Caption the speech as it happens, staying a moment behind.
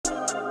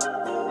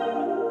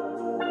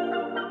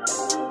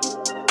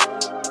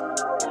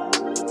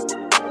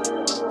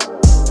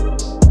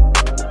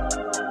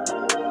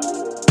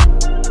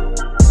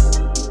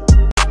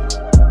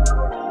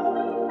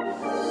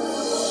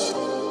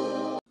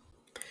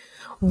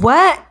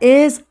What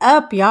is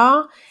up,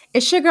 y'all?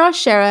 It's your girl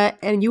Shara,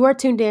 and you are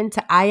tuned in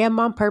to I Am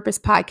On Purpose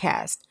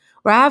podcast,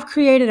 where I've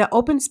created an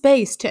open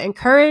space to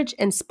encourage,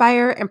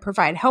 inspire, and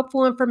provide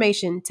helpful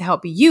information to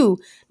help you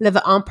live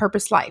an on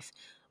purpose life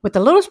with a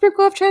little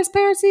sprinkle of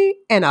transparency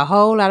and a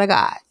whole lot of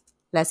God.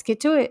 Let's get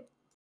to it.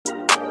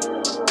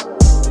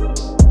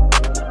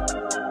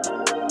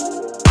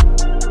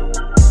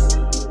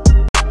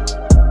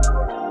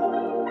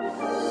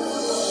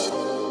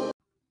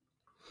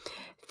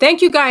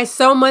 Thank you guys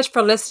so much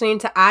for listening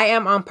to I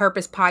Am On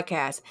Purpose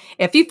podcast.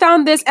 If you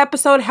found this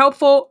episode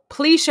helpful,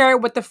 please share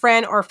it with a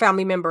friend or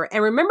family member.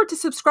 And remember to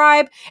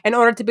subscribe in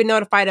order to be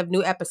notified of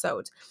new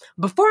episodes.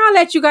 Before I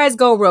let you guys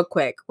go real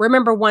quick,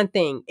 remember one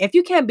thing. If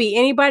you can't be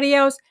anybody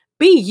else,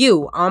 be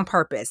you on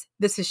purpose.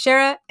 This is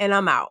Shara, and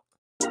I'm out.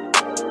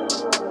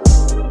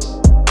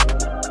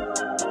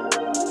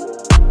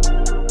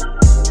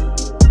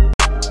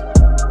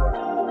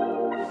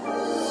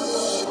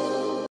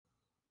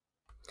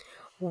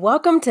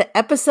 Welcome to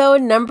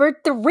episode number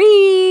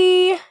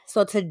 3.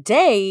 So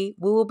today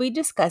we will be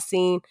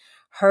discussing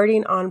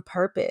hurting on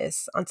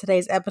purpose. On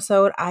today's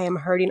episode, I am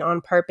hurting on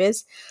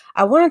purpose.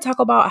 I want to talk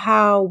about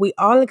how we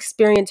all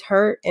experience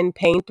hurt and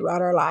pain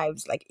throughout our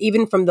lives, like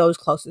even from those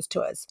closest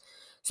to us.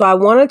 So I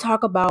want to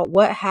talk about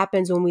what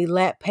happens when we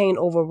let pain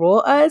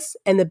overrule us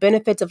and the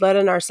benefits of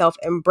letting ourselves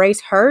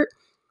embrace hurt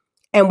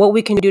and what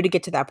we can do to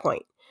get to that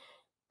point.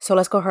 So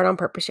let's go hurt on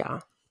purpose,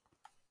 y'all.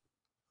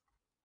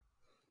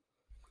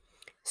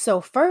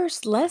 So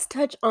first, let's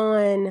touch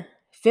on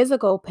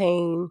physical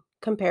pain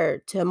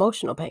compared to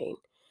emotional pain.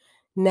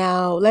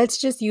 Now, let's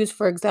just use,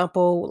 for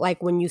example,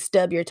 like when you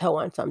stub your toe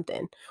on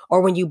something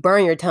or when you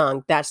burn your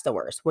tongue. That's the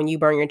worst, when you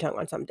burn your tongue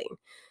on something.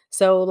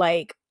 So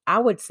like I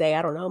would say,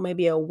 I don't know,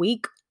 maybe a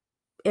week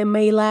it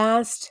may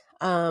last.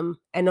 And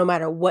no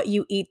matter what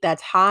you eat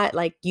that's hot,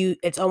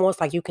 it's almost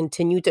like you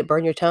continue to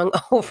burn your tongue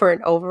over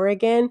and over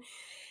again.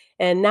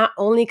 And not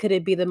only could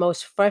it be the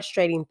most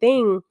frustrating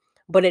thing,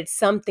 but it's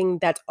something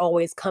that's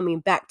always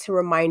coming back to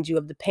remind you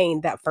of the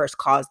pain that first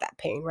caused that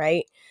pain,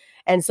 right?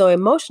 And so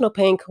emotional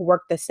pain could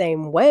work the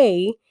same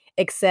way,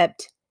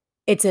 except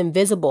it's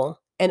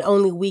invisible and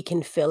only we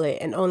can feel it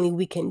and only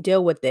we can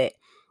deal with it.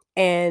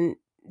 And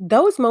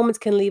those moments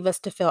can leave us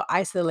to feel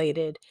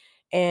isolated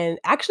and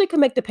actually can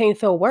make the pain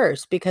feel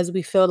worse because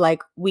we feel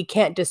like we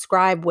can't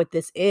describe what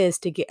this is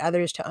to get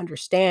others to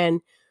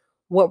understand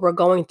what we're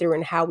going through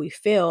and how we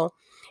feel.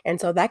 And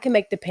so that can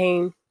make the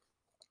pain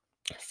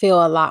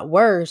feel a lot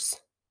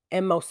worse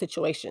in most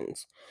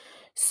situations.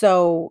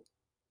 So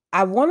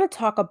I want to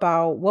talk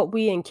about what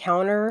we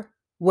encounter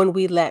when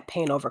we let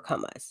pain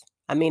overcome us.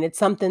 I mean, it's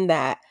something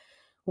that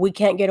we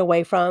can't get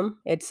away from.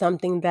 It's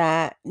something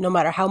that no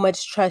matter how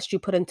much trust you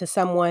put into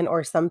someone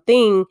or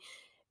something,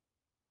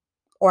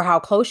 or how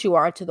close you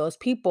are to those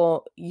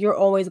people, you're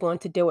always going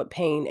to deal with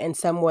pain in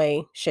some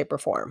way, shape, or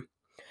form.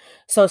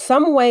 So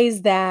some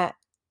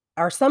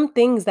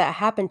things that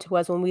happen to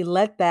us when we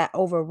let that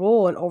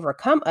overrule and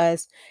overcome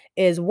us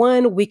is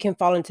one, we can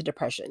fall into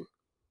depression.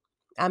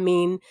 I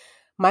mean,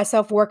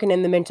 myself working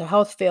in the mental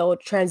health field,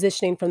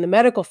 transitioning from the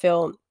medical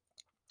field,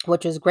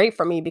 which is great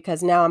for me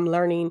because now I'm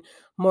learning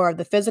more of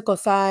the physical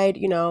side,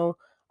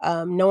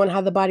 knowing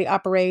how the body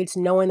operates,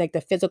 knowing like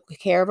the physical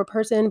care of a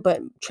person, but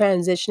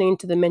transitioning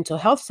to the mental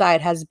health side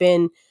has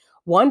been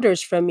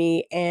wonders for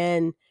me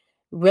and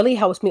really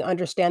helps me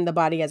understand the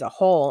body as a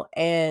whole.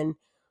 And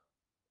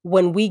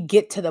when we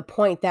get to the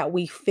point that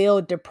we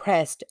feel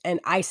depressed and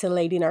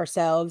isolating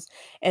ourselves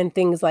and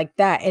things like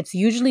that, it's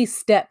usually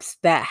steps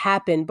that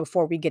happen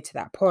before we get to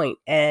that point.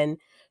 And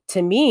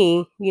to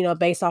me,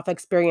 based off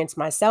experience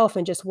myself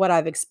and just what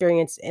I've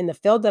experienced in the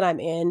field that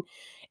I'm in,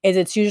 is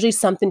it's usually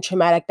something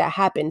traumatic that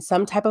happened,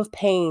 some type of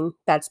pain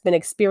that's been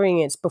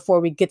experienced before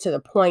we get to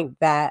the point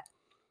that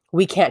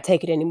we can't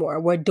take it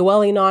anymore. We're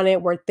dwelling on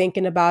it. We're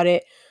thinking about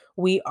it.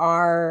 We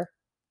are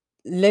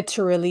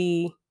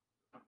literally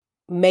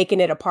making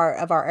it a part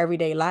of our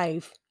everyday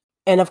life.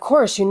 And of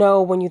course,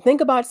 when you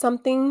think about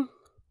something,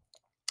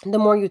 the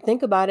more you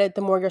think about it,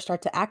 the more you'll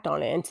start to act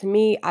on it. And to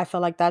me, I feel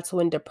like that's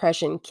when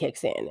depression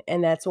kicks in.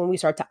 And that's when we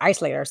start to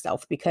isolate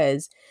ourselves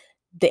because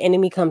the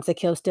enemy comes to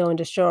kill, steal, and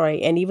destroy.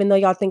 And even though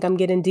y'all think I'm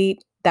getting deep,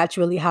 that's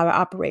really how it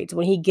operates.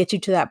 When he gets you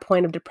to that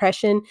point of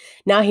depression,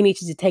 now he needs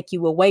to take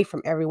you away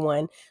from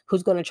everyone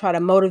who's going to try to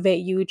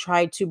motivate you,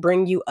 try to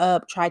bring you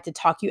up, try to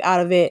talk you out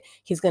of it.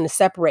 He's going to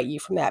separate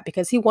you from that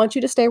because he wants you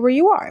to stay where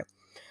you are.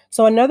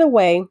 So another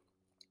way,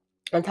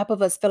 on top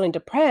of us feeling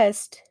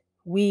depressed,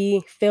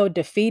 we feel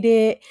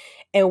defeated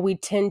and we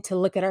tend to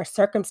look at our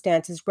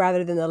circumstances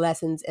rather than the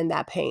lessons in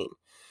that pain.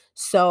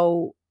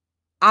 So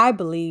I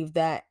believe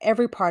that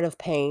every part of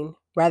pain,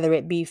 whether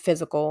it be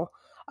physical,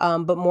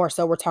 but more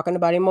so we're talking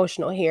about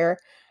emotional here,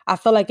 I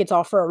feel like it's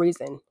all for a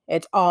reason.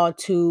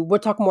 We'll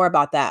talk more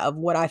about that, of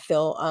what I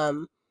feel,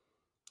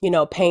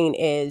 pain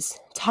is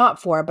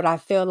taught for. But I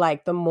feel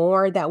like the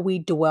more that we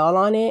dwell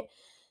on it,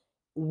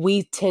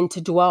 we tend to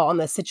dwell on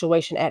the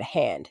situation at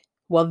hand.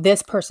 Well,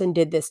 this person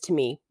did this to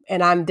me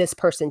and I'm this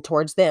person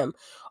towards them,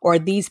 or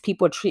these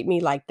people treat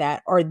me like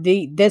that, or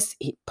this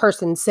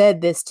person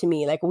said this to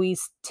me. Like, we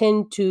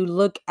tend to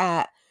look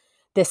at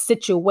the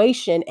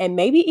situation and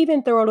maybe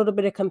even throw a little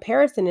bit of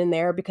comparison in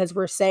there, because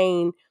we're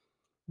saying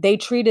they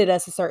treated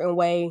us a certain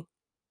way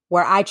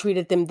where I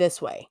treated them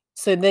this way.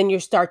 So then you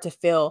start to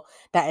feel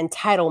that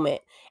entitlement,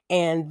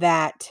 and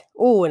that,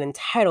 oh, an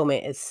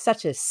entitlement is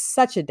such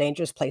a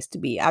dangerous place to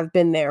be. I've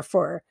been there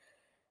for,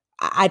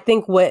 I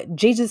think without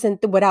Jesus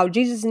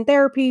in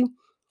therapy,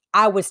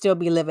 I would still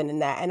be living in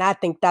that. And I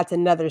think that's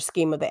another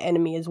scheme of the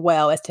enemy as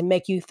well, is to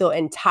make you feel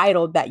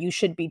entitled that you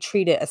should be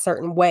treated a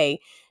certain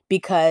way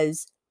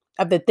because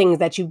of the things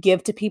that you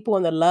give to people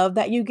and the love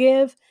that you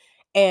give,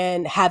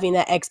 and having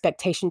that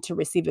expectation to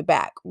receive it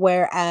back.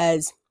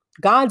 Whereas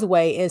God's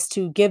way is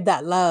to give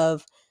that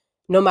love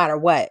no matter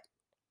what,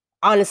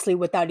 honestly,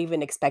 without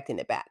even expecting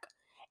it back.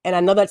 And I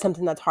know that's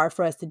something that's hard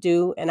for us to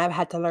do, and I've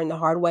had to learn the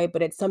hard way,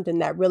 but it's something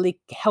that really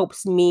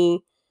helps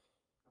me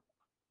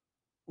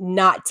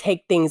not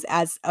take things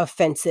as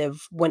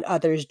offensive when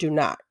others do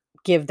not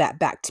give that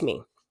back to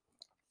me.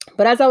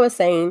 But as I was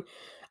saying,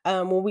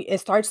 it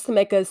starts to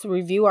make us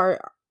review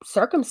our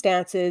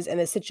circumstances and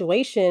the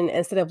situation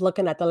instead of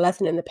looking at the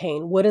lesson in the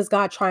pain. What is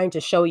God trying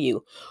to show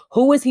you?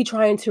 Who is He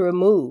trying to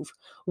remove?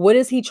 What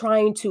is He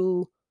trying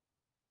to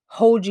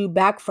hold you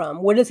back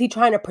from? What is He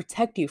trying to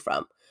protect you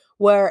from?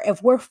 Where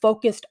if we're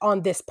focused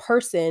on this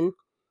person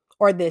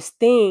or this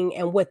thing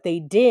and what they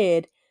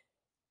did,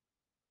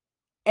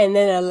 and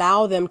then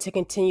allow them to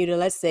continue to,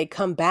 let's say,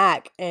 come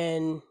back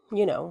and,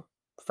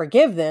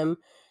 forgive them,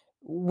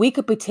 we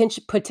could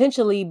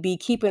potentially be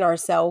keeping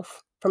ourselves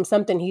from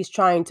something He's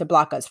trying to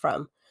block us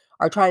from,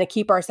 or trying to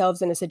keep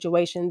ourselves in a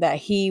situation that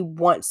He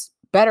wants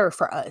better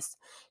for us.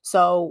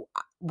 So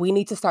we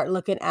need to start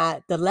looking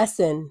at the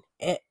lesson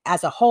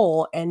as a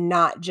whole, and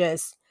not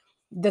just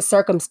the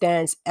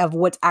circumstance of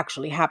what's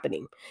actually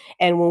happening.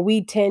 And when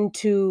we tend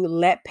to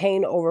let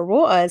pain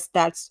overrule us,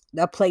 that's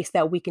a place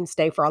that we can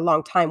stay for a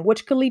long time,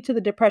 which could lead to the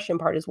depression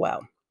part as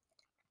well.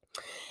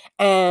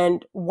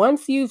 And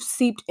once you've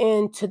seeped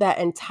into that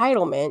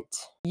entitlement,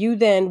 you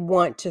then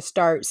want to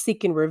start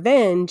seeking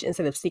revenge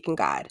instead of seeking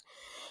God.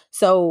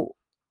 So,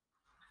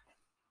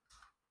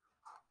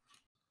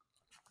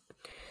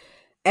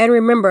 and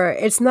remember,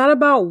 it's not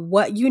about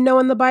what you know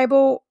in the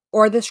Bible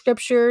or the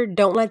scripture.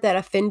 Don't let that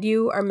offend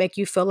you or make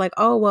you feel like,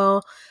 oh,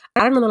 well, I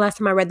don't know the last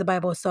time I read the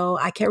Bible, so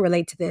I can't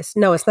relate to this.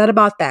 No, it's not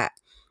about that.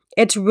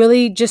 It's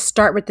really just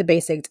start with the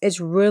basics. It's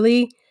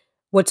really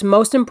what's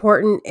most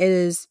important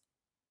is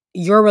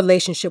your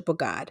relationship with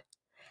God.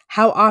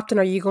 How often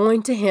are you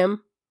going to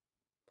Him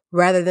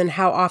rather than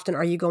how often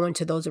are you going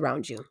to those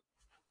around you?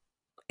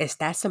 It's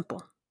that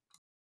simple.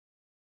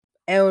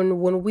 And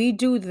when we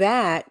do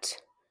that,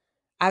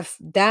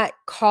 that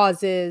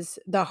causes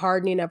the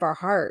hardening of our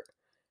heart,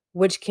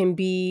 which can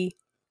be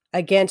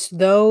against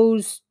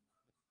those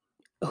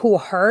who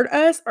hurt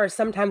us, or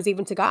sometimes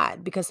even to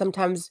God, because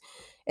sometimes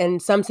in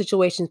some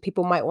situations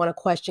people might want to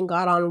question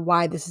God on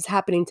why this is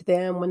happening to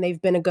them when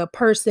they've been a good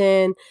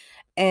person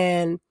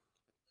and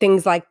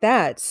things like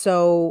that.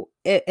 So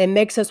it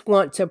makes us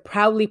want to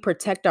proudly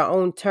protect our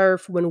own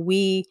turf when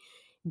we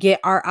get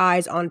our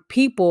eyes on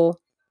people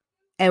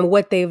and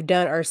what they've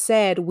done or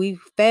said. We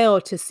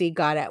fail to see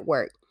God at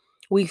work.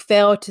 We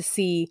fail to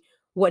see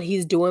what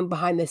He's doing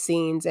behind the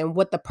scenes and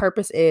what the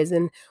purpose is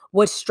and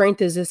what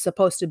strength is this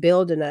supposed to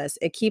build in us.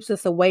 It keeps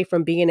us away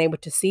from being able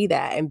to see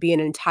that and being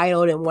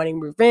entitled and wanting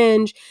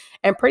revenge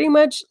and pretty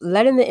much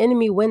letting the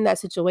enemy win that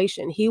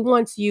situation. He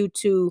wants you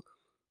to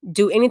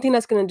do anything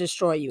that's going to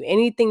destroy you,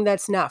 anything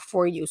that's not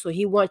for you. So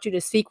He wants you to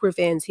seek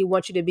revenge. He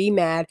wants you to be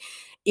mad.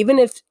 Even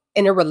if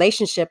in a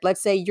relationship,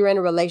 let's say you're in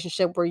a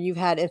relationship where you've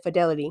had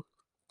infidelity,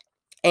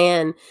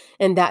 and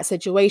in that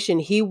situation,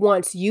 He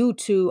wants you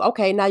to,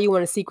 okay, now you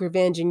want to seek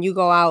revenge and you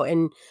go out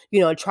and,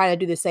 try to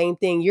do the same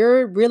thing.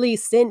 You're really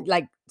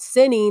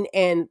sinning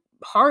and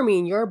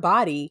harming your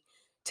body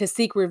to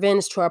seek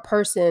revenge to a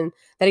person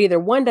that either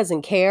one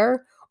doesn't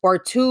care, or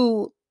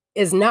two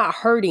is not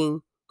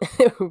hurting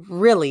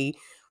really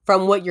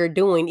from what you're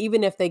doing,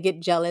 even if they get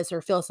jealous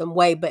or feel some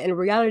way. But in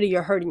reality,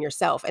 you're hurting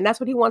yourself. And that's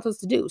what He wants us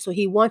to do. So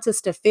He wants us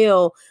to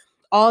feel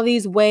all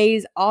these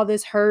ways, all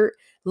this hurt,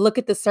 look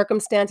at the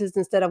circumstances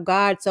instead of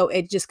God. So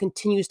it just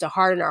continues to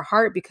harden our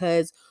heart,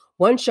 because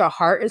once your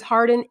heart is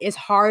hardened, it's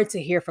hard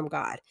to hear from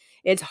God.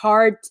 It's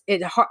hard.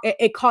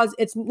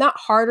 It's not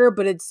harder,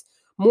 but it's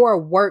more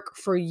work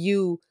for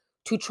you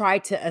to try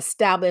to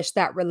establish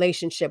that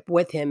relationship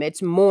with Him.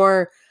 It's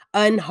more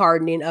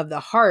unhardening of the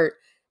heart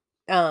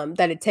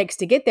that it takes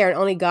to get there, and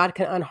only God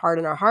can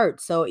unharden our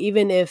hearts. So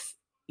even if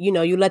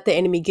you let the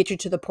enemy get you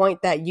to the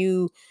point that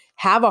you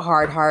have a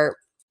hard heart,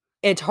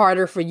 it's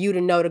harder for you to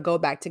know to go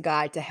back to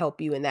God to help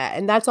you in that.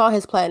 And that's all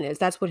His plan is.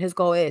 That's what His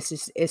goal is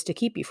to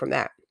keep you from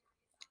that.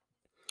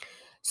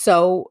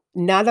 So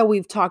now that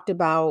we've talked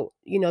about,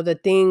 the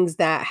things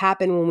that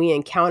happen when we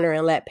encounter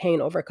and let pain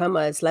overcome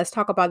us, let's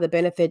talk about the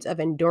benefits of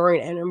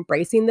enduring and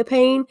embracing the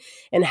pain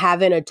and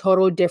having a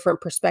total different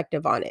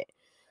perspective on it.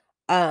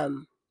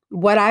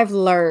 What I've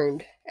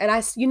learned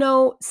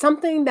And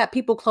something that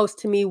people close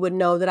to me would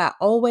know that I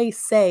always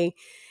say,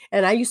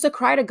 and I used to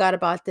cry to God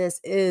about this,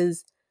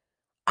 is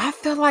I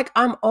feel like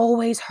I'm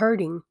always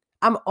hurting.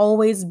 I'm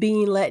always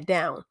being let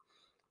down.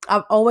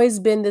 I've always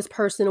been this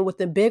person with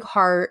a big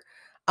heart.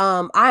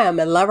 I am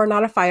a lover,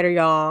 not a fighter,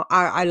 y'all.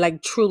 I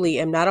like truly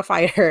am not a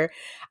fighter.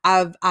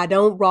 I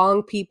don't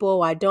wrong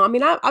people.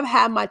 I've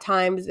had my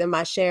times and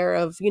my share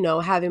of,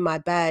 having my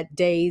bad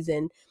days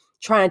and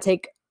trying to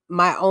take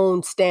my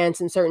own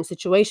stance in certain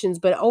situations.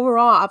 But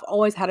overall, I've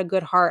always had a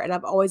good heart and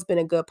I've always been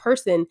a good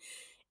person.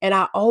 And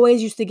I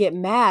always used to get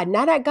mad,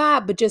 not at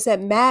God, but just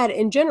at mad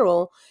in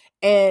general,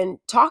 and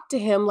talk to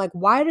him like,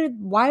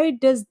 why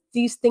does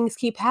these things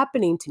keep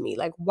happening to me?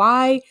 Like,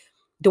 why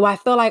do I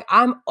feel like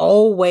I'm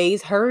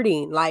always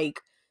hurting?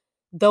 Like,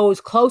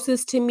 those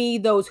closest to me,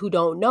 those who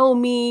don't know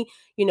me,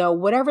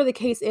 whatever the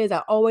case is, I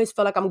always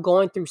feel like I'm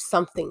going through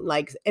something.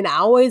 Like, and I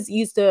always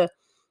used to,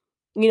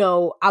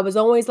 I was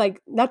always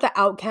like, not the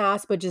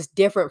outcast, but just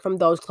different from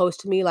those close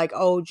to me. Like,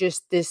 oh,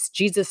 just this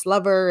Jesus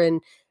lover.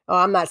 And oh,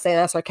 I'm not saying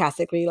that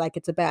sarcastically, like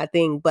it's a bad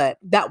thing, but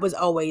that was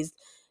always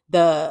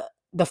the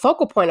the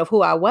focal point of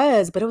who I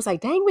was. But it was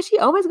like, dang, was she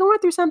always going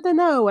through something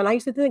though? And I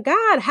used to think,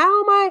 God,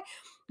 how am I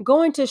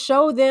going to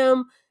show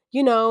them,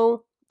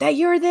 that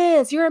you're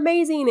this, you're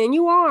amazing, and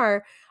you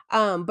are.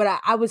 But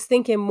I was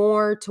thinking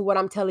more to what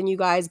I'm telling you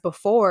guys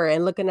before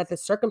and looking at the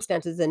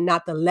circumstances and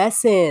not the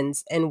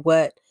lessons and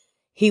what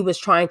he was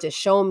trying to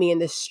show me and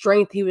the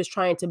strength he was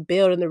trying to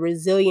build and the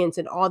resilience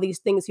and all these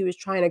things he was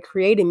trying to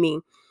create in me.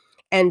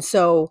 And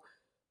so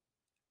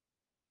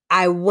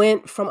I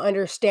went from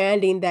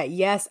understanding that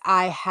yes,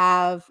 I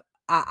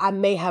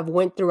may have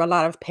went through a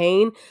lot of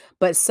pain,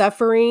 but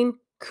suffering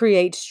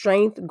creates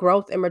strength,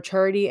 growth, and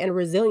maturity and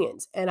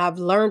resilience. And I've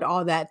learned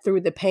all that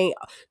through the pain,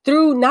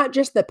 through not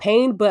just the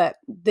pain, but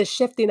the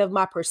shifting of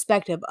my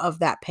perspective of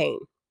that pain.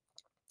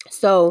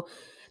 So,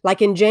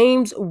 like in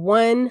James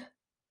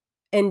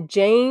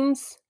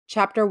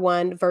chapter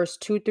 1, verse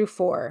 2 through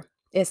 4,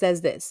 it says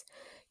this: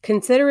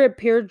 Consider it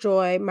pure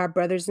joy, my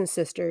brothers and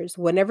sisters,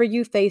 whenever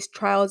you face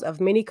trials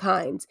of many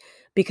kinds,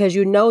 because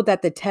you know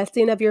that the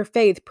testing of your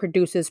faith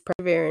produces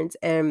perseverance,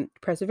 and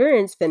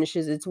perseverance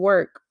finishes its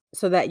work,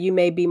 so that you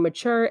may be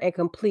mature and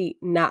complete,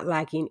 not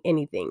lacking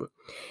anything.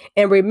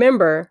 And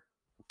remember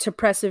to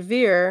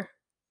persevere.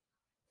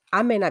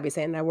 I may not be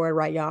saying that word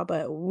right, y'all,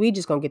 but we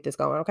just gonna get this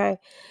going, okay?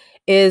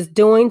 Is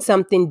doing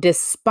something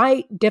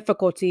despite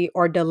difficulty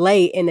or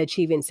delay in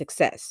achieving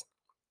success.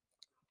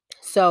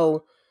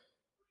 So,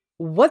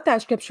 what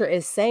that scripture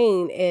is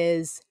saying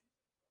is,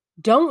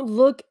 don't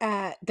look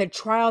at the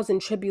trials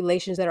and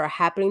tribulations that are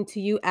happening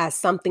to you as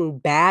something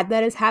bad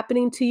that is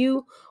happening to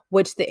you,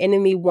 which the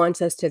enemy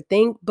wants us to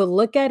think, but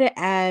look at it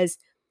as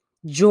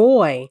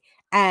joy,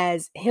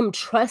 as him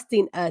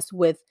trusting us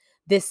with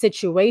this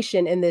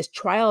situation and this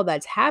trial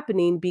that's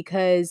happening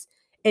because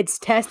it's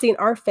testing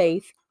our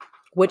faith,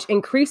 which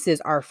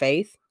increases our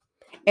faith,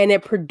 and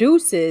it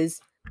produces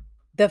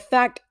the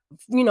fact,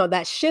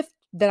 that shift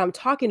that I'm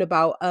talking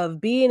about of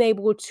being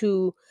able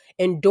to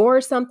endure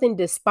something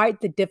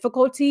despite the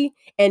difficulty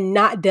and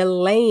not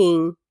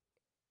delaying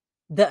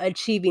the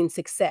achieving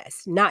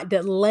success, not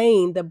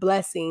delaying the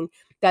blessing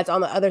that's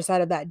on the other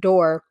side of that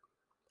door,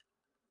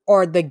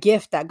 or the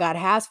gift that God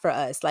has for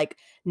us, like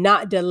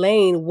not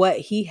delaying what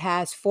he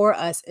has for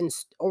us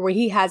or what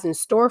he has in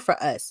store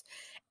for us.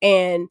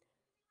 And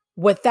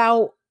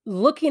without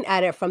looking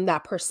at it from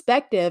that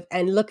perspective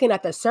and looking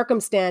at the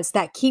circumstance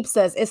that keeps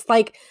us,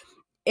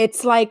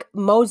 it's like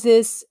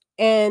Moses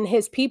and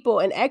his people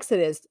in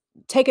Exodus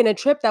taking a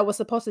trip that was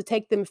supposed to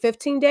take them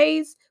 15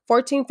 days,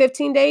 14,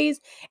 15 days,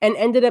 and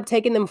ended up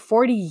taking them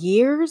 40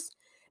 years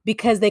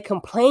because they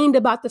complained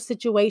about the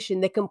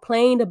situation. They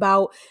complained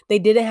about they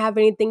didn't have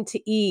anything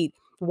to eat.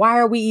 Why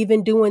are we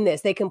even doing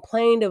this? They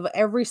complained of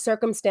every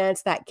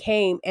circumstance that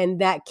came, and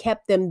that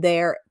kept them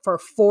there for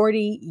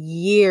 40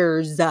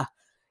 years,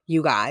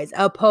 you guys,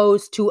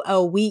 opposed to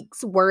a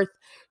week's worth,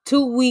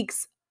 2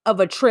 weeks of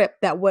a trip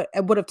that would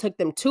have took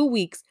them 2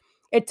 weeks.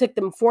 It took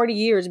them 40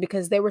 years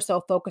because they were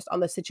so focused on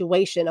the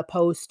situation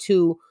opposed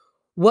to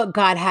what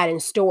God had in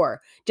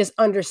store. Just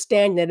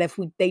understanding that if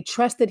they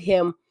trusted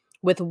him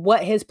with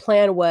what his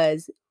plan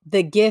was,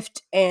 the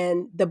gift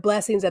and the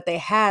blessings that they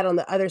had on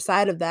the other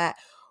side of that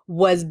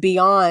was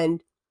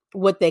beyond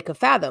what they could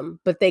fathom.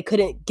 But they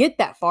couldn't get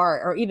that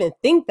far or even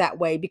think that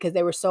way because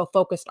they were so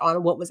focused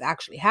on what was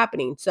actually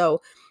happening.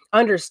 So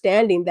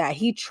understanding that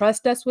he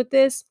trusts us with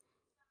this,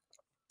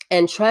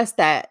 and trust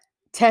that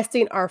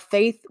testing our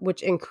faith,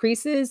 which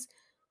increases,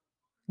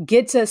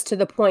 gets us to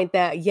the point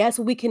that yes,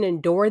 we can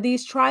endure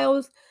these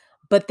trials,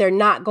 but they're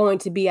not going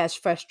to be as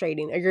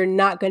frustrating, or you're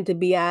not going to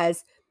be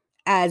as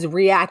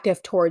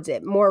reactive towards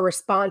it, more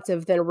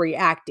responsive than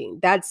reacting.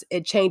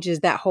 It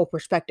changes that whole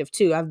perspective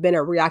too. I've been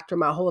a reactor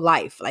my whole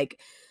life. Like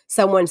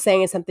someone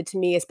saying something to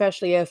me,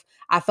 especially if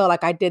I felt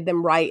like I did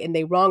them right and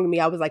they wronged me,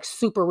 I was like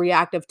super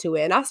reactive to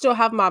it. And I still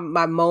have my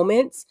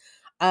moments.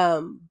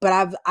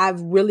 But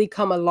I've really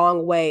come a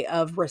long way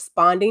of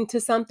responding to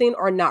something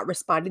or not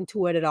responding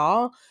to it at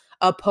all,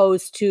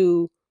 opposed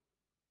to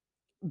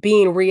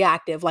being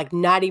reactive, like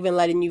not even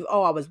letting you,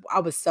 oh, I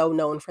was so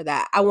known for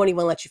that. I won't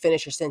even let you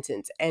finish your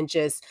sentence and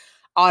just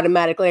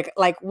automatically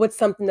like what's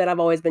something that I've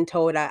always been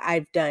told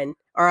I've done,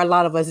 or a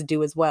lot of us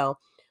do as well.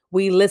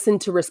 We listen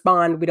to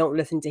respond, we don't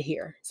listen to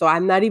hear. So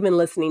I'm not even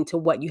listening to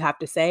what you have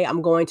to say.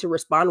 I'm going to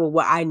respond with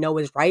what I know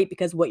is right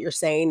because what you're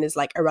saying is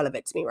like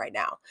irrelevant to me right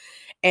now.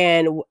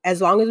 And as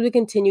long as we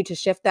continue to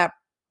shift that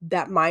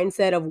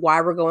mindset of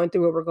why we're going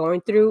through what we're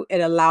going through,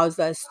 it allows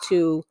us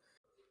to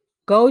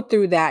go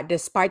through that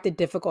despite the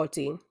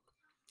difficulty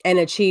and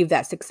achieve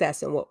that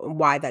success and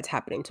why that's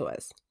happening to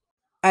us.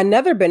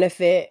 Another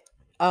benefit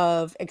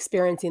of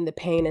experiencing the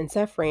pain and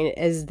suffering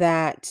is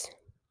that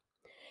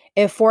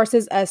it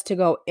forces us to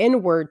go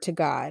inward to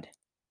God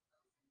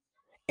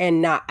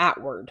and not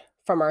outward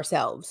from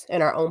ourselves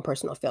and our own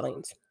personal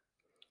feelings.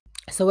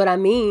 So what I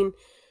mean,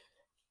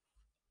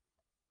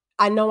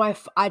 I know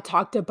I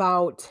talked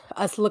about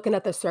us looking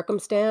at the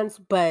circumstance,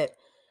 but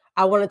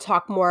I want to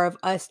talk more of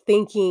us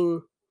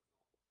thinking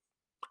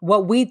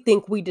what we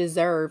think we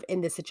deserve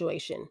in this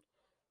situation,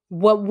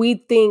 what we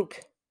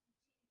think,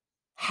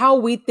 how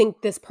we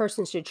think this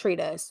person should treat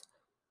us,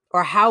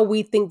 or how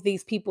we think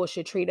these people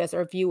should treat us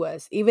or view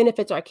us. Even if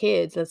it's our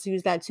kids, let's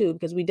use that too,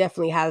 because we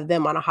definitely have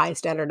them on a high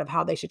standard of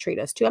how they should treat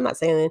us too. I'm not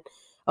saying,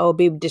 oh,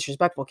 be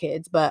disrespectful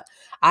kids, but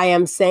I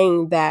am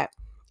saying that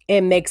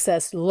it makes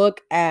us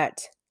look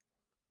at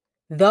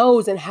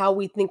those and how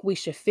we think we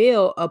should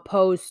feel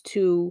opposed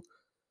to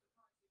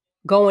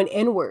going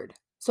inward.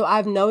 So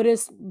I've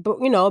noticed,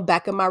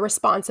 back in my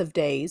responsive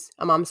days,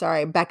 I'm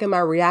sorry, back in my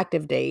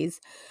reactive days,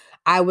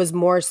 I was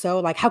more so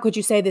like, how could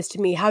you say this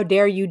to me? How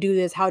dare you do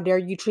this? How dare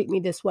you treat me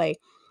this way?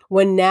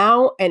 When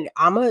now, and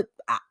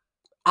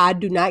I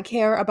do not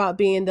care about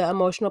being the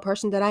emotional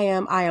person that I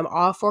am. I am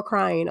all for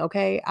crying.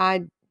 Okay.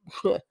 I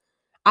do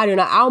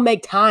not, I'll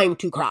make time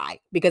to cry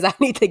because I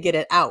need to get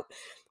it out.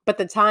 But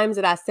the times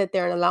that I sit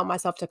there and allow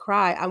myself to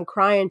cry, I'm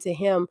crying to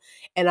him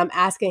and I'm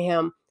asking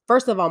him,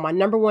 first of all, my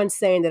number one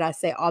saying that I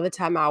say all the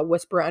time, I'll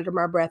whisper under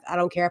my breath. I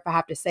don't care if I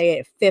have to say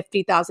it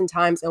 50,000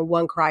 times in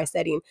one cry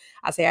setting.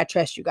 I say, I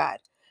trust you, God.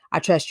 I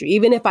trust you.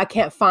 Even if I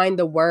can't find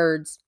the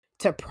words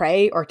to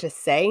pray or to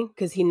say,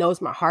 because he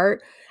knows my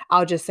heart,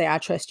 I'll just say, I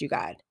trust you,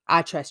 God.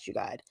 I trust you,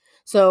 God.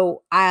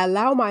 So I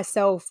allow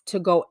myself to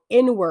go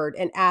inward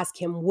and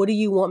ask him, what do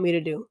you want me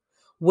to do?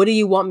 What do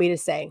you want me to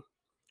say?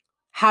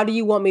 How do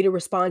you want me to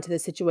respond to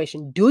this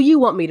situation? Do you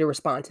want me to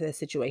respond to this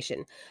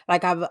situation?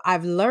 Like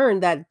I've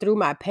learned that through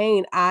my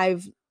pain,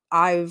 I've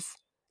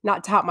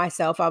not taught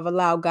myself. I've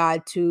allowed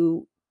God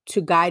to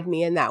guide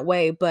me in that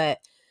way, but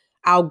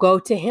I'll go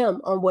to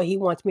him on what he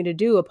wants me to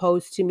do,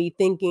 opposed to me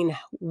thinking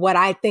what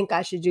I think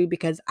I should do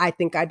because I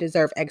think I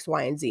deserve X,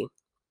 Y, and Z.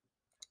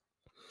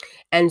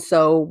 And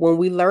so when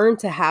we learn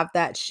to have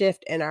that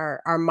shift in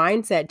our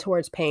mindset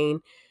towards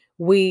pain,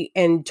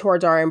 and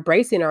towards our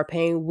embracing our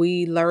pain,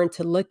 we learn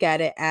to look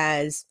at it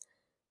as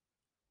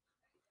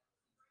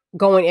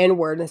going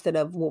inward instead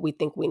of what we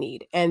think we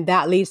need. And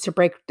that leads to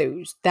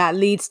breakthroughs. That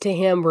leads to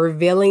him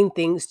revealing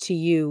things to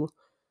you.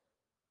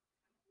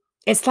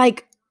 It's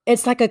like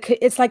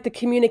the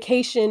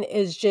communication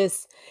is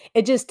just,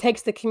 it just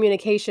takes the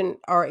communication,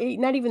 or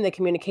not even the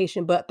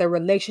communication, but the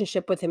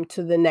relationship with him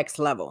to the next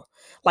level.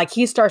 Like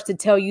he starts to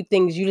tell you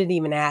things you didn't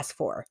even ask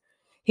for.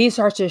 He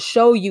starts to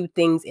show you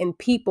things in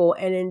people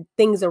and in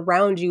things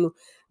around you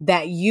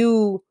that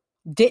you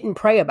didn't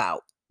pray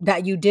about,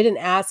 that you didn't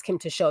ask him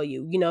to show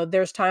you.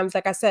 There's times,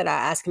 like I said,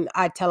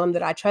 I tell him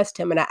that I trust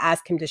him and I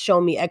ask him to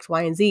show me X,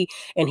 Y, and Z.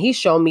 And he's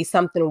shown me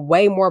something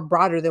way more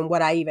broader than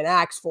what I even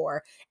asked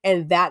for.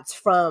 And that's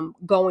from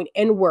going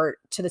inward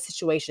to the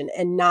situation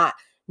and not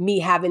me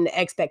having the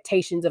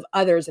expectations of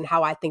others and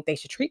how I think they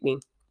should treat me.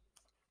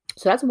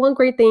 So that's one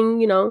great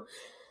thing,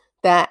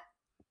 that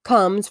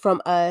comes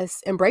from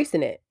us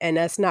embracing it and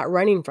us not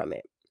running from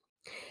it.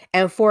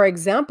 And for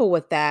example,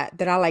 with that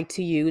I like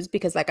to use,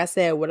 because like I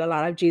said, with a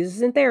lot of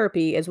Jesus in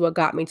therapy is what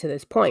got me to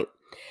this point.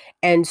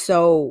 And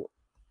so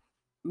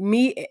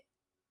me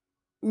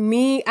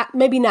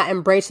maybe not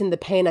embracing the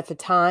pain at the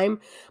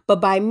time,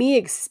 but by me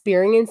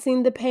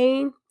experiencing the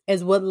pain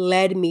is what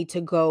led me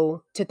to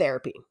go to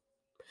therapy.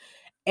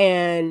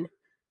 And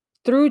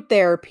through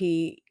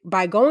therapy,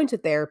 by going to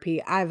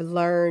therapy, I've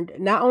learned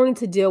not only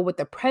to deal with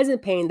the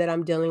present pain that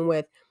I'm dealing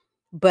with,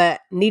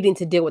 but needing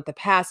to deal with the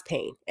past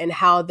pain and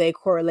how they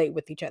correlate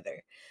with each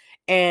other.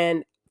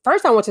 And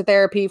first I went to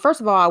therapy. First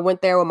of all, I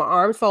went there with my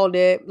arms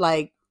folded,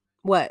 like,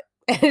 what?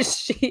 And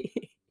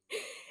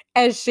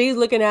she's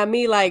looking at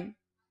me like,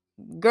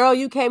 girl,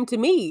 you came to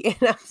me.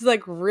 And I was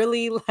like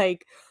really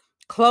like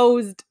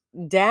closed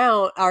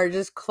down, or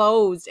just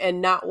closed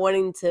and not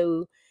wanting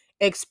to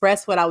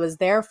express what I was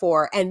there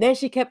for. And then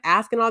she kept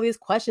asking all these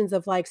questions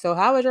of like, so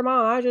how was your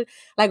mom?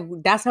 Like,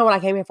 that's not what I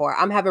came here for.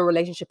 I'm having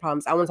relationship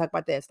problems. I want to talk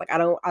about this. Like, I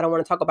don't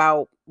want to talk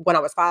about when I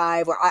was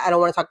 5, or I don't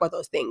want to talk about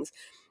those things.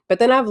 But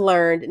then I've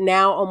learned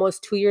now,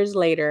 almost 2 years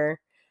later,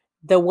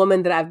 the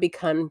woman that I've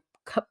become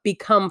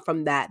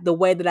from that, the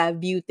way that I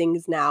view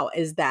things now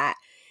is that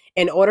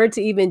in order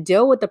to even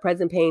deal with the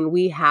present pain,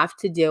 we have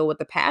to deal with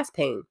the past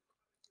pain.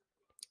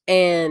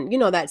 And,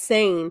 that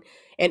saying,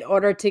 in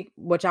order to,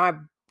 which I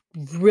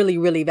really,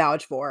 really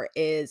vouch for,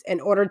 is in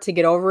order to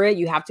get over it,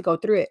 you have to go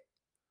through it.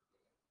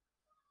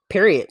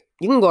 Period.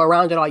 You can go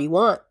around it all you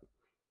want,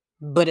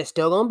 but it's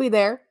still going to be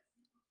there.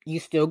 You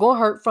still going to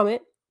hurt from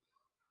it.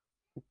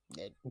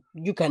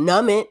 You can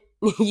numb it.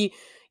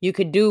 you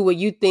could do what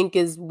you think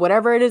is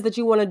whatever it is that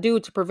you want to do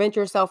to prevent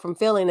yourself from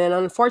feeling. And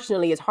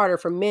unfortunately, it's harder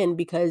for men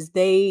because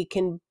they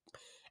can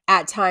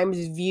at times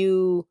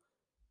view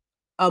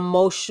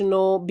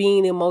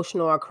being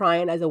emotional or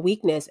crying as a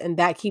weakness, and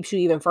that keeps you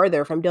even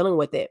further from dealing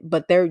with it.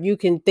 But you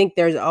can think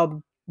there's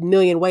a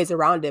million ways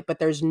around it, but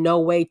there's no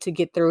way to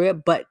get through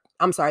it.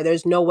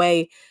 There's no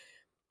way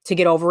to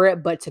get over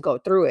it, but to go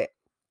through it.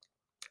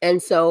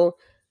 And so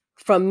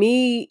from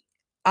me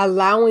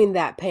allowing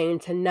that pain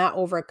to not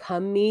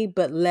overcome me,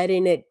 but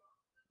letting it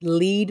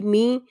lead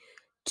me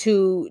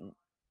to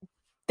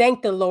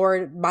thank the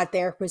Lord, my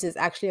therapist is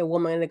actually a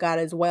woman of God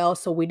as well.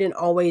 So we didn't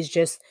always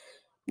just,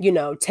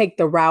 take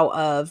the route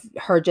of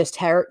her just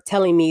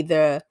telling me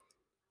the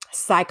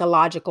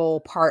psychological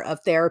part of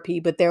therapy,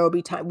 but there will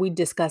be time we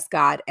discuss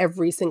God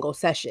every single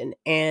session.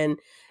 And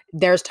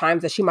there's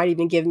times that she might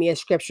even give me a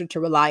scripture to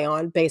rely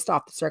on based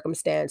off the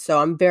circumstance. So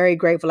I'm very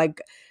grateful.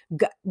 Like,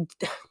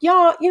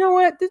 y'all, you know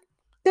what?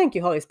 Thank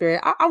you, Holy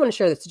Spirit. I want to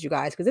share this with you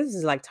guys because this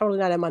is like totally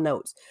not in my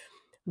notes.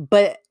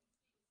 But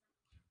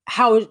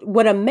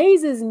what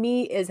amazes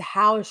me is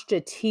how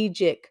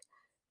strategic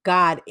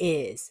God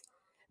is.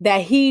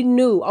 That he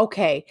knew,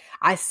 okay,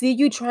 I see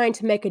you trying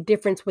to make a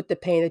difference with the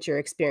pain that you're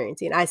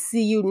experiencing. I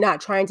see you not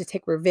trying to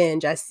take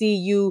revenge. I see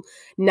you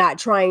not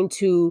trying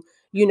to,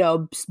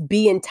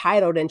 be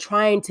entitled and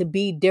trying to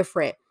be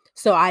different.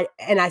 So I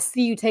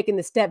see you taking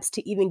the steps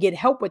to even get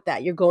help with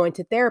that. You're going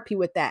to therapy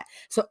with that.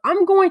 So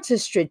I'm going to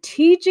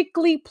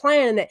strategically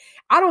plan it.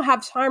 I don't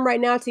have time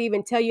right now to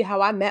even tell you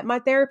how I met my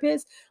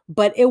therapist,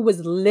 but it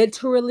was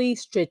literally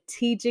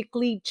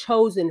strategically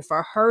chosen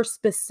for her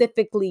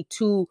specifically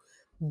to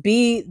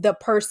be the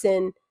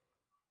person,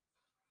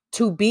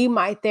 to be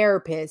my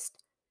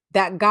therapist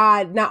that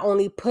God not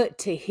only put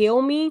to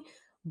heal me,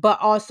 but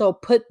also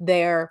put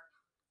there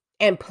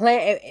and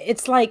plan.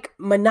 It's like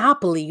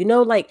Monopoly,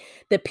 like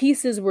the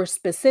pieces were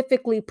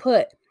specifically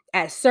put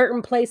at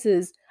certain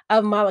places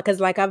of my life. Because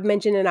like I've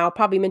mentioned, and I'll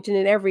probably mention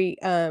in every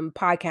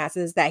podcast,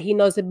 is that he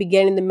knows the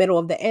beginning, the middle,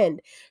 of the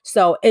end.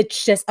 So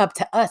it's just up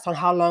to us on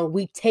how long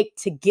we take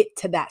to get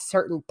to that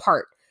certain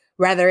part,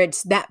 whether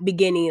it's that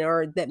beginning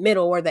or the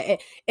middle or the end.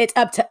 It's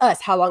up to us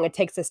how long it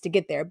takes us to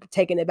get there,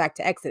 taking it back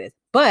to Exodus.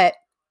 But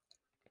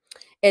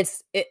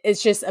it's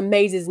just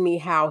amazes me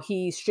how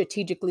he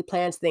strategically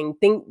plans things.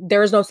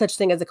 There is no such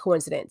thing as a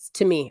coincidence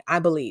to me. I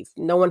believe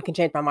no one can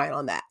change my mind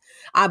on that.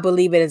 I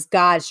believe it is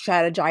God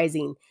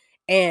strategizing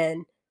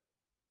and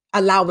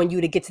allowing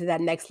you to get to that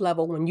next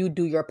level when you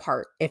do your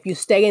part. If you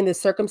stay in this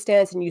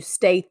circumstance and you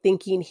stay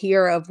thinking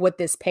here of what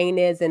this pain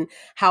is and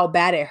how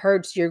bad it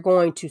hurts, you're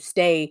going to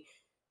stay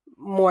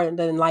more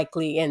than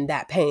likely in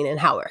that pain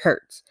and how it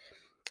hurts.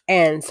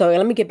 And so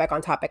let me get back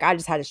on topic. I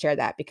just had to share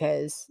that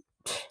because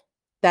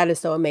that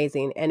is so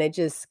amazing. And it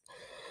just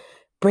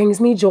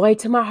brings me joy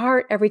to my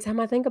heart every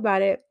time I think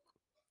about it.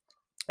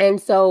 And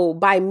so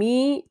by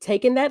me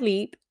taking that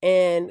leap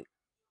and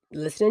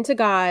listening to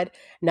God,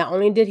 not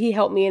only did he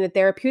help me in a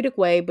therapeutic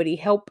way, but he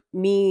helped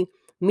me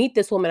meet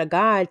this woman of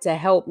God to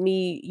help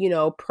me,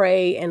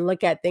 pray and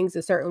look at things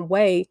a certain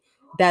way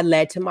that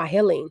led to my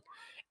healing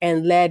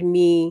and led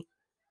me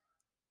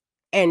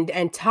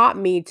and taught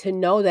me to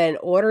know that in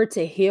order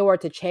to heal or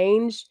to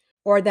change,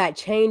 or that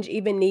change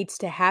even needs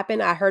to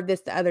happen. I heard this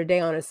the other day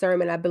on a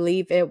sermon. I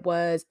believe it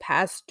was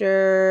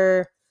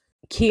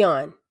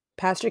Keon,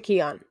 Pastor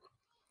Keon.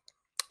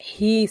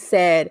 He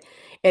said,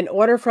 in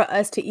order for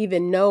us to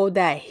even know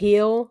that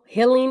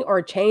healing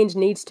or change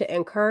needs to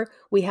occur,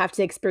 we have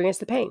to experience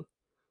the pain.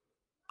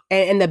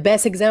 And the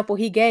best example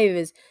he gave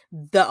is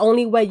the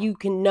only way you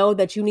can know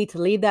that you need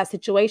to leave that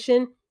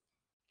situation,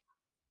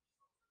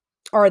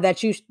 or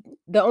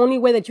the only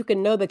way that you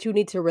can know that you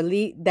need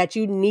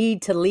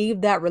to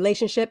leave that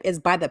relationship is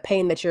by the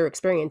pain that you're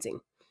experiencing.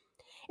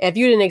 If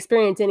you didn't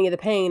experience any of the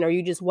pain or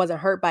you just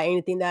wasn't hurt by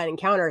anything that I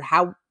encountered,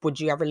 how would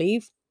you ever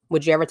leave?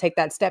 Would you ever take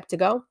that step to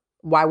go?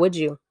 Why would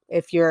you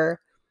if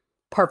you're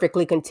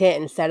perfectly content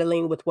and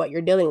settling with what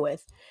you're dealing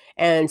with?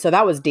 And so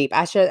that was deep.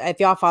 If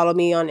y'all follow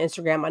me on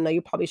Instagram, I know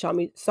you probably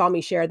saw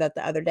me share that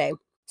the other day.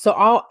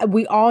 So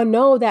we all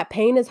know that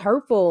pain is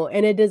hurtful,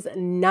 and it does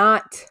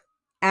not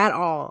at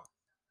all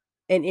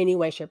in any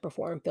way, shape, or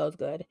form feels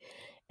good.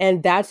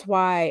 And that's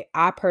why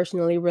I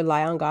personally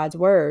rely on God's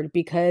word,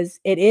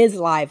 because it is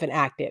live and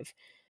active.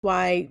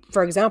 Why,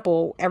 for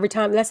example, every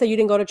time, let's say you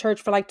didn't go to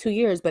church for like 2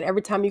 years, but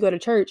every time you go to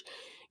church,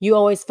 you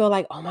always feel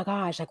like, oh my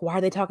gosh, like, why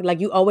are they talking? Like,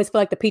 you always feel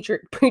like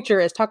the preacher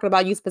is talking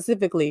about you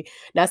specifically.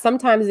 Now,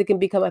 sometimes it can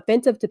become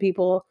offensive to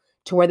people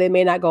to where they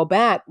may not go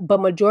back,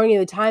 but majority of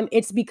the time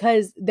it's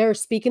because they're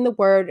speaking the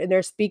word and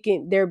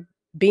they're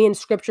being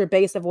scripture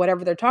based of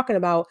whatever they're talking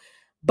about,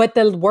 but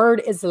the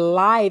word is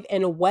live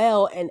and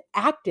well and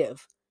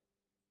active.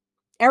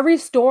 Every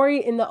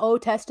story in the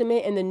Old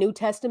Testament and the New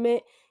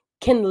Testament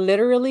can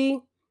literally,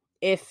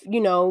 if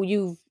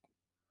you've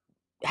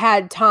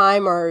had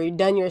time or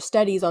done your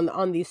studies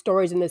on these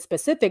stories and the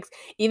specifics,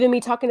 even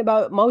me talking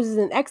about Moses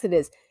and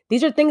Exodus,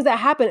 these are things that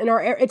happen in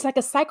it's like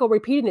a cycle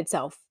repeating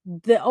itself.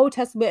 The Old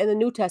Testament and the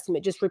New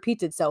Testament just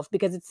repeats itself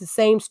because it's the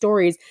same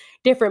stories,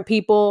 different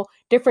people,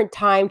 different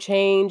time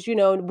change.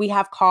 We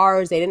have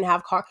cars, they didn't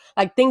have cars.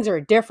 Like, things are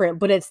different,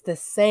 but it's the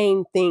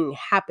same thing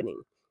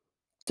happening.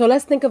 So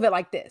let's think of it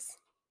like this.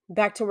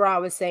 Back to where I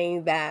was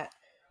saying that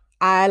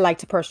I like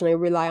to personally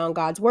rely on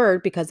God's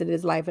word because it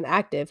is live and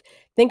active.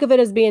 Think of it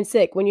as being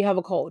sick when you have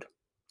a cold.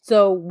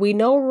 So we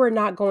know we're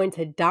not going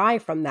to die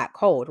from that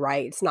cold,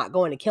 right? It's not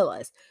going to kill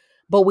us.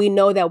 But we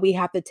know that we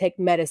have to take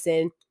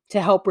medicine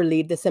to help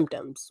relieve the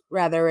symptoms.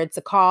 Rather it's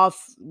a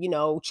cough,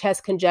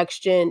 chest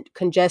congestion,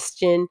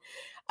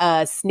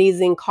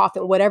 sneezing,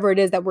 coughing, whatever it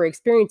is that we're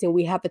experiencing,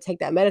 we have to take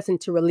that medicine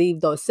to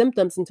relieve those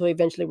symptoms until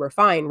eventually we're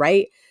fine,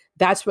 right?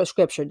 That's what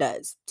scripture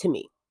does to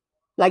me.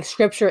 Like,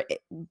 scripture,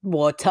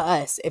 well, to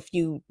us, if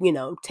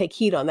take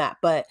heed on that,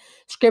 but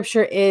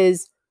scripture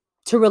is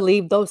to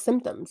relieve those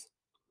symptoms,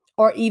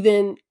 or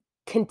even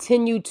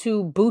continue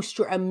to boost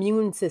your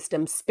immune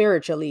system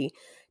spiritually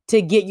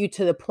to get you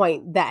to the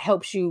point that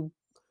helps you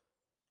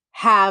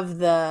have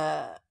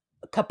the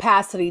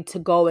capacity to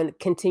go and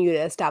continue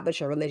to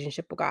establish a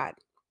relationship with God.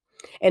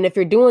 And if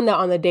you're doing that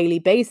on a daily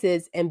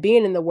basis and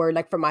being in the word,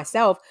 like for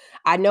myself,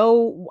 I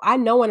know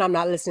when I'm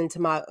not listening to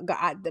my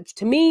God.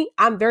 To me,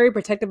 I'm very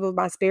protective of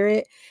my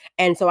spirit.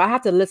 And so I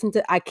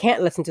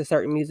can't listen to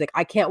certain music.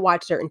 I can't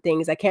watch certain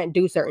things. I can't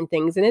do certain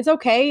things. And it's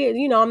okay.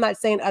 I'm not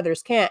saying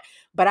others can't,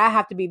 but I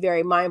have to be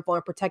very mindful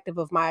and protective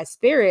of my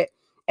spirit.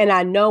 And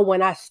I know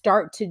when I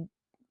start to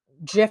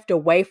drift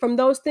away from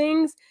those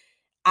things,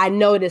 I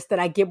notice that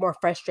I get more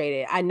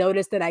frustrated. I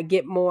notice that I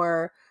get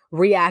more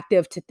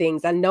reactive to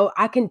things. I know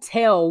I can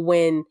tell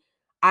when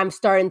I'm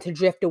starting to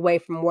drift away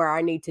from where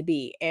I need to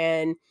be.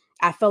 And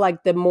I feel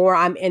like the more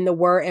I'm in the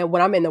word, and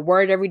when I'm in the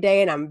word every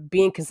day and I'm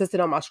being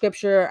consistent on my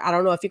scripture, I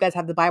don't know if you guys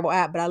have the Bible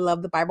app, but I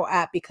love the Bible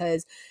app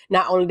because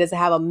not only does it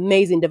have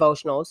amazing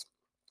devotionals,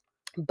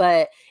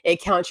 but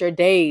it counts your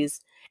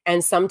days.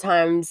 And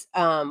sometimes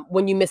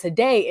when you miss a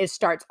day, it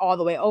starts all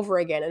the way over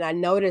again. And I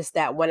noticed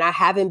that when I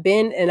haven't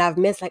been and I've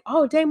missed, like,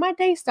 oh, dang, my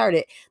day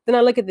started. Then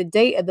I look at the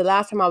date of the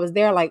last time I was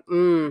there, like,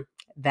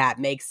 that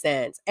makes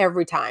sense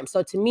every time.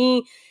 So to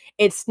me,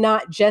 it's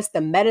not just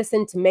the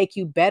medicine to make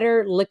you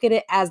better. Look at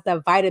it as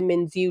the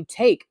vitamins you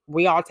take.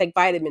 We all take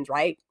vitamins,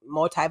 right?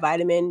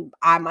 Multivitamin.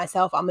 I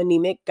myself, I'm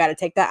anemic. Got to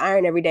take that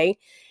iron every day.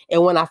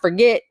 And when I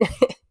forget,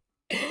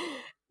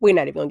 we're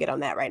not even gonna get on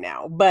that right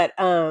now. But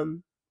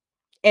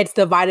it's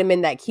the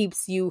vitamin that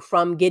keeps you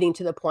from getting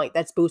to the point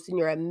that's boosting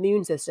your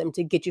immune system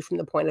to get you from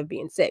the point of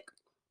being sick.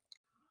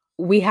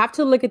 We have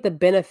to look at the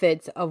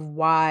benefits of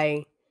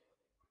why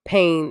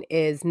pain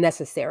is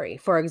necessary.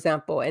 For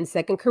example, in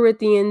 2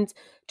 Corinthians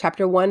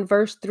chapter 1,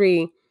 verse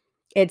 3,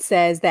 it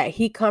says that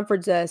he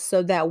comforts us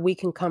so that we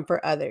can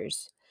comfort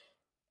others.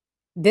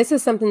 This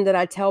is something that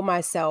I tell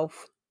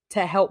myself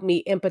to help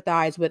me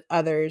empathize with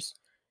others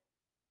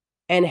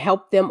and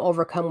help them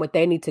overcome what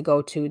they need to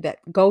go through,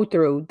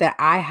 that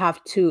I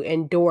have to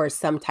endure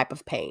some type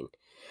of pain.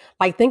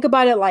 Like, think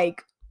about it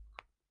like,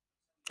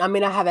 I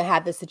mean, I haven't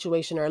had this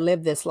situation or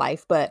lived this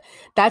life, but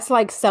that's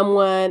like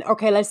someone,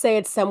 okay, let's say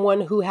it's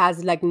someone who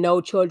has like no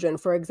children,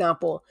 for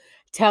example,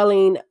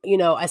 telling,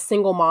 a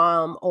single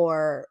mom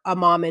or a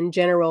mom in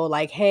general,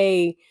 like,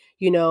 hey,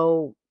 you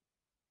know,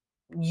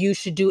 you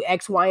should do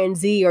X, Y, and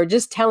Z, or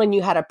just telling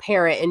you how to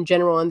parent in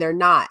general, and they're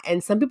not.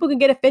 And some people can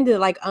get offended,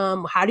 like,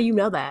 how do you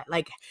know that?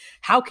 Like,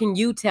 how can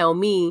you tell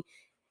me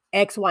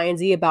X, Y, and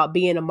Z about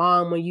being a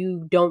mom when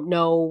you don't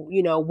know,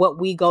 what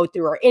we go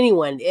through, or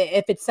anyone?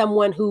 If it's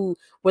someone who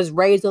was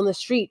raised on the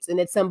streets and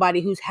it's somebody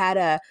who's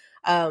had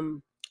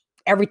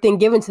everything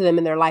given to them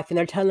in their life, and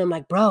they're telling them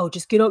like, bro,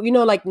 just get over,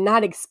 like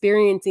not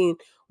experiencing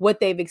what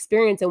they've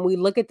experienced. And we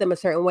look at them a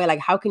certain way, like,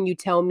 how can you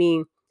tell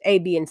me A,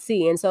 B, and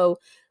C? And so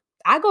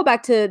I go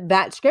back to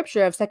that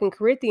scripture of 2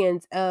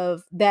 Corinthians,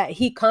 of that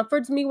he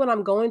comforts me when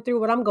I'm going through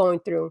what I'm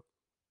going through,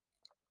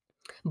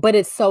 but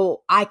it's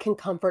so I can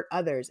comfort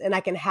others and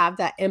I can have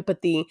that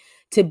empathy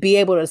to be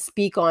able to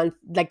speak on,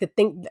 like, the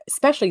thing,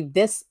 especially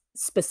this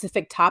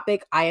specific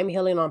topic. I am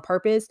healing on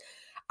purpose.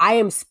 I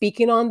am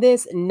speaking on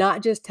this,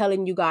 not just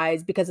telling you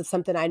guys because of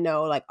something I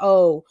know, like,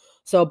 oh,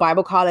 so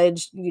Bible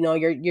college,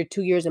 your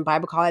 2 years in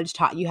Bible college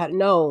taught you how to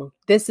know.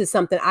 This is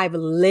something I've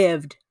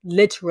lived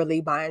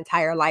literally my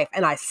entire life,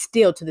 and I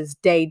still to this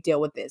day deal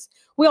with this.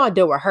 We all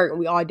deal with hurt and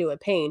we all deal with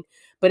pain,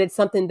 but it's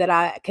something that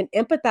I can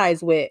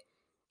empathize with.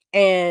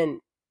 And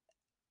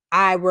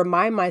I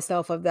remind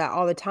myself of that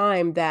all the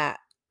time, that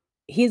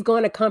he's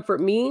going to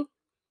comfort me,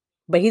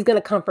 but he's going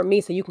to comfort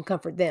me so you can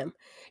comfort them.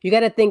 You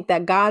got to think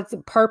that God's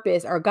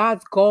purpose or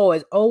God's goal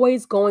is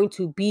always going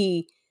to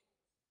be,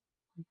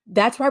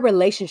 that's why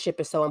relationship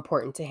is so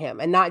important to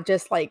him, and not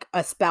just like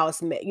a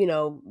spouse,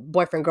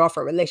 boyfriend,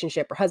 girlfriend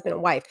relationship, or husband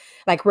and wife,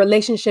 like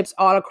relationships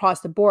all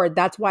across the board.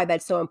 That's why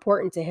that's so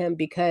important to him,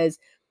 because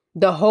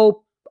the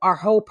hope our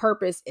whole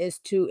purpose is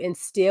to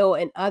instill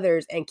in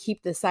others and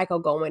keep the cycle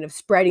going of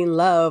spreading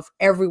love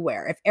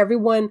everywhere. If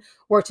everyone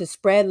were to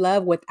spread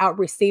love without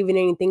receiving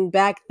anything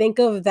back, think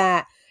of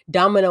that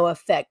domino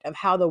effect of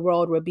how the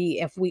world would be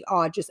if we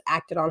all just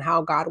acted on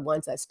how God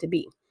wants us to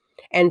be.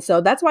 And so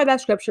that's why that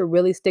scripture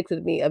really sticks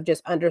with me, of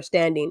just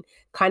understanding,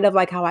 kind of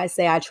like how I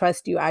say, I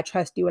trust you. I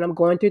trust you when I'm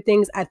going through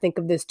things. I think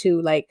of this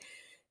too. Like,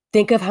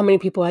 think of how many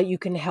people you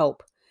can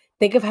help.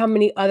 Think of how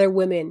many other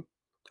women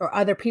or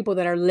other people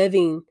that are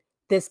living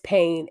this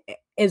pain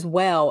as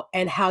well,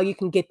 and how you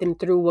can get them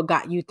through what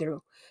got you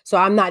through. So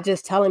I'm not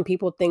just telling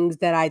people things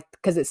that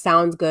because it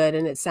sounds good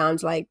and it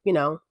sounds like,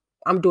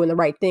 I'm doing the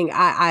right thing.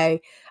 I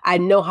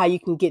know how you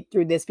can get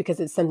through this because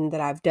it's something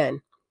that I've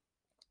done.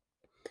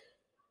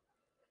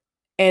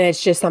 And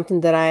it's just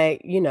something that I,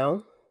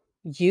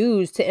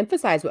 use to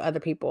emphasize with other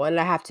people, and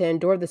I have to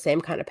endure the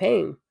same kind of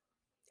pain.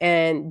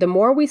 And the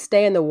more we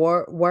stay in the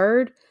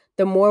word,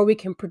 the more we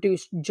can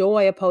produce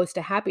joy opposed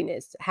to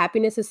happiness.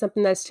 Happiness is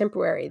something that's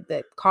temporary.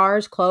 The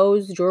cars,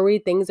 clothes, jewelry,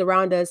 things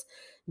around us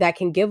that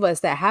can give us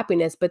that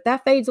happiness, but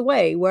that fades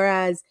away.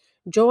 Whereas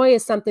joy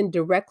is something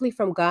directly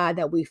from God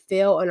that we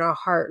feel in our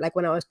heart. Like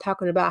when I was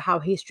talking about how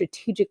he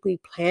strategically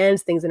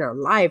plans things in our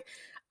life.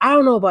 I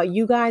don't know about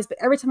you guys, but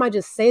every time I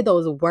just say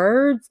those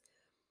words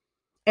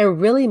and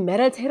really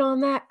meditate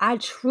on that,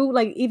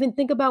 like, even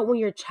think about when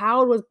your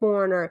child was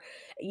born, or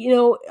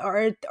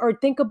or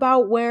think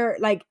about where,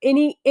 like,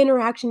 any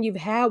interaction you've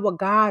had with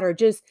God, or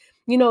just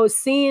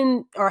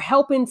seeing or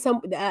helping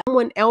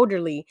someone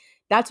elderly.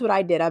 That's what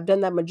I did. I've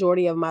done that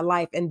majority of my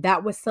life, and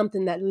that was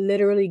something that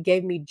literally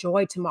gave me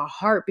joy to my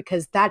heart,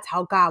 because that's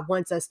how God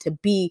wants us to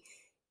be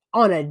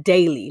on a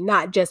daily,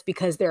 not just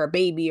because they're a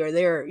baby or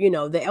they're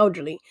the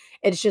elderly.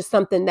 It's just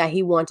something that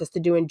he wants us to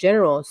do in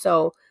general.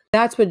 So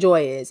that's what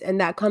joy is. And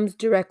that comes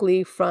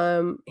directly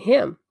from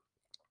him,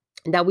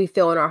 that we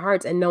feel in our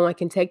hearts, and no one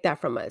can take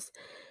that from us.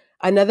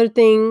 Another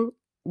thing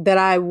that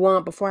I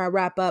want, before I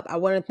wrap up, I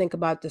want to think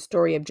about the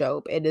story of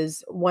Job. It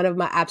is one of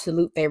my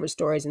absolute favorite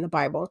stories in the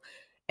Bible.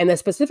 And the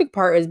specific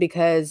part is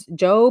because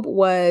Job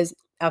was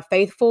a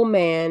faithful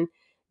man,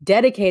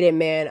 dedicated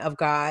man of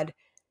God.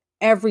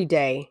 Every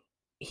day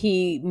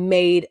he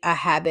made a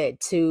habit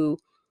to,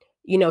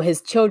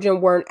 his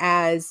children weren't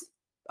as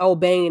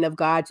obeying of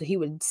God, so he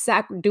would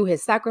do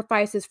his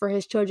sacrifices for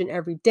his children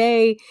every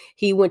day.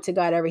 He went to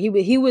God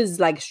he was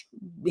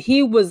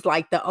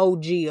like the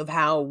OG of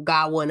how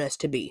God wanted us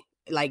to be.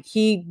 Like,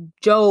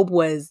 Job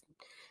was,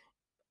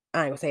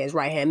 I ain't gonna say his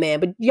right hand man,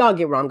 but y'all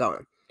get where I'm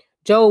going.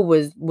 Job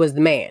was the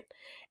man.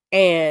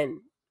 And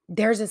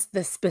there's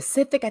the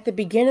specific at the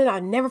beginning. I'll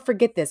never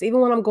forget this. Even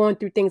when I'm going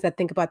through things, I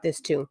think about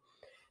this too.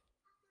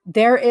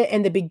 There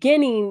in the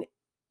beginning,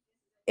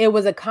 it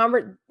was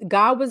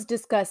God was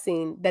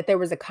discussing that there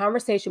was a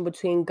conversation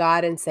between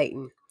God and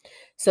Satan.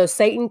 So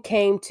Satan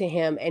came to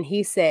him and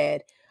he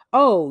said,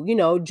 "Oh,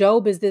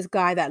 Job is this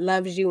guy that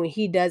loves you and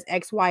he does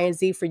X, Y, and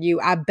Z for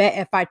you. I bet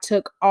if I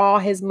took all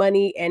his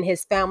money and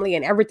his family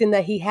and everything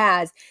that he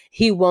has,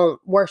 he won't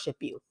worship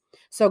you."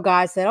 So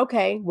God said,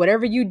 "Okay,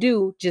 whatever you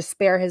do, just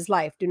spare his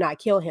life. Do not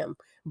kill him,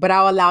 but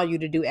I'll allow you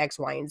to do X,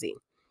 Y, and Z."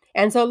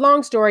 And so,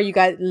 long story, you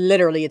guys,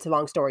 literally, it's a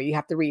long story. You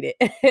have to read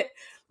it.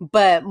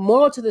 But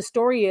moral to the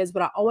story is,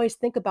 what I always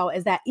think about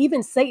is that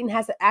even Satan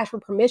has to ask for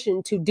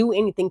permission to do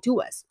anything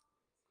to us.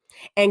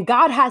 And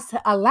God has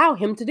to allow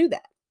him to do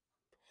that.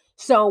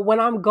 So when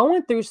I'm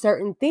going through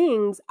certain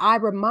things, I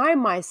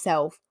remind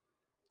myself,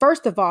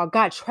 first of all,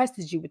 God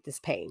trusted you with this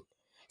pain.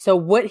 So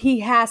what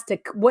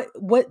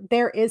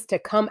there is to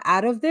come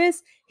out of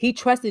this, he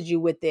trusted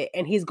you with it,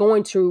 and he's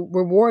going to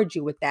reward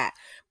you with that.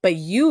 But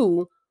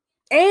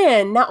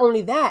and not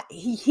only that,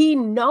 he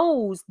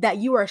knows that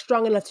you are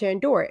strong enough to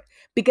endure it,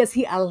 because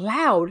he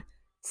allowed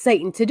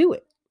Satan to do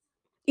it.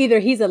 Either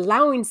he's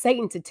allowing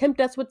Satan to tempt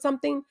us with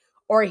something,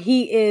 or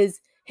he is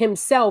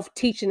himself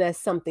teaching us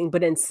something.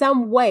 But in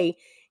some way,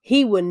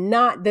 he would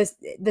not,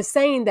 the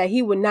saying that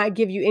he would not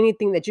give you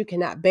anything that you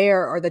cannot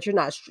bear, or that you're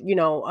not,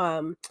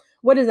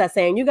 what is that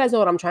saying? You guys know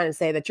what I'm trying to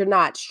say, that you're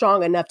not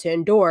strong enough to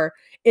endure,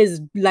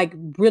 is like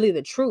really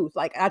the truth.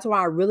 Like, that's why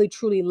I really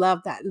truly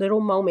love that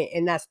little moment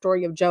in that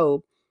story of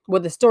Job.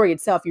 Well, the story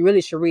itself, you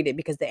really should read it,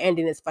 because the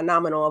ending is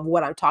phenomenal of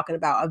what I'm talking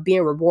about, of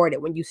being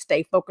rewarded when you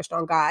stay focused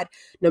on God,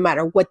 no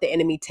matter what the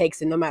enemy takes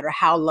and no matter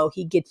how low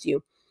he gets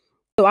you.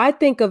 So I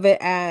think of it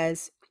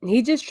as,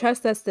 he just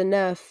trusts us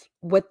enough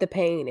with the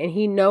pain, and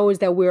he knows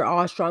that we're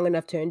all strong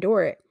enough to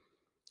endure it.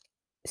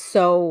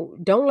 So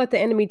don't let the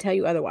enemy tell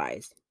you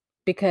otherwise.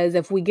 Because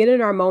if we get in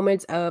our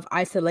moments of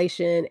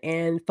isolation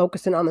and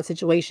focusing on the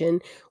situation,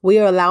 we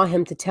allow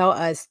him to tell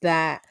us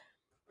that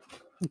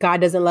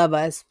God doesn't love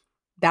us.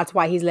 That's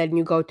why he's letting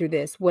you go through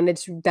this, when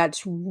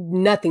that's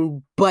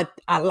nothing but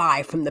a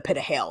lie from the pit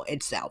of hell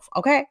itself.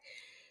 Okay.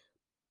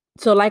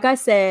 So like I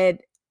said,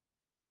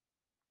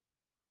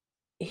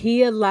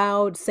 he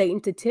allowed Satan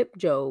to tip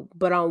Job,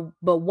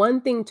 but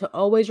one thing to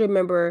always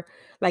remember,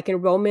 like in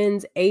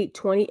Romans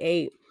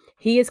 8:28,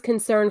 He is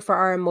concerned for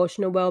our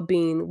emotional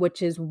well-being,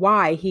 which is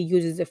why he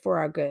uses it for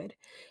our good.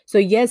 So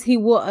yes, he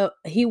will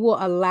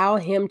allow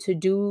him to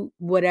do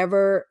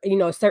whatever,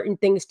 certain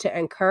things to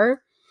incur.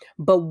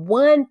 But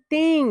one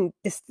thing,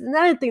 this is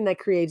another thing that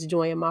creates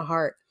joy in my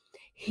heart.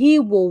 He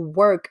will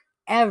work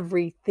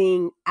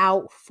everything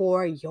out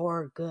for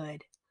your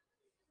good.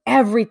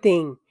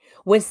 Everything.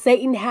 When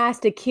Satan has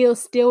to kill,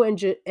 steal,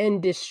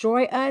 and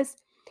destroy us,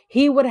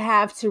 he would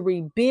have to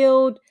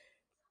rebuild,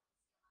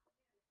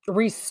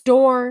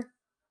 restore,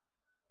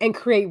 and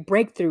create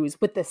breakthroughs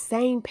with the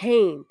same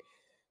pain.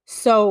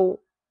 So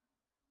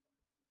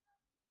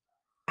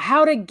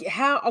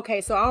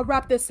okay, so I'll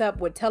wrap this up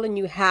with telling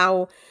you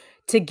how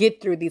to get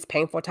through these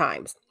painful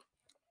times.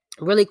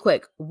 Really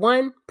quick.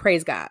 1,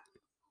 praise God.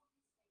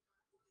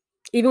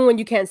 Even when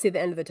you can't see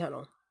the end of the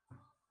tunnel.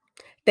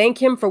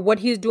 Thank him for what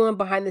he's doing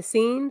behind the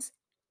scenes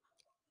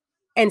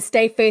and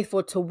stay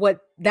faithful to what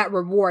that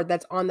reward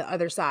that's on the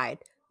other side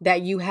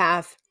that you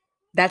have,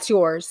 that's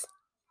yours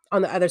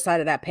on the other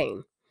side of that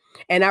pain.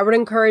 And I would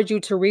encourage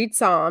you to read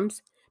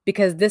Psalms,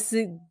 because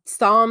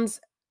Psalms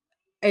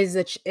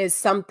is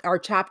some are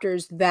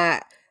chapters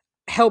that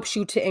helps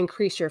you to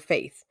increase your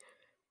faith.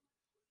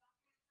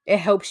 It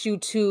helps you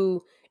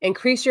to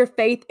increase your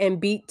faith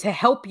and to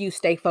help you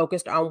stay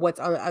focused on what's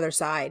on the other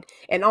side,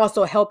 and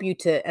also help you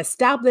to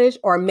establish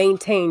or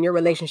maintain your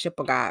relationship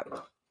with God.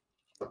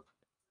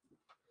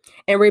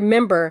 And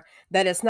remember that it's not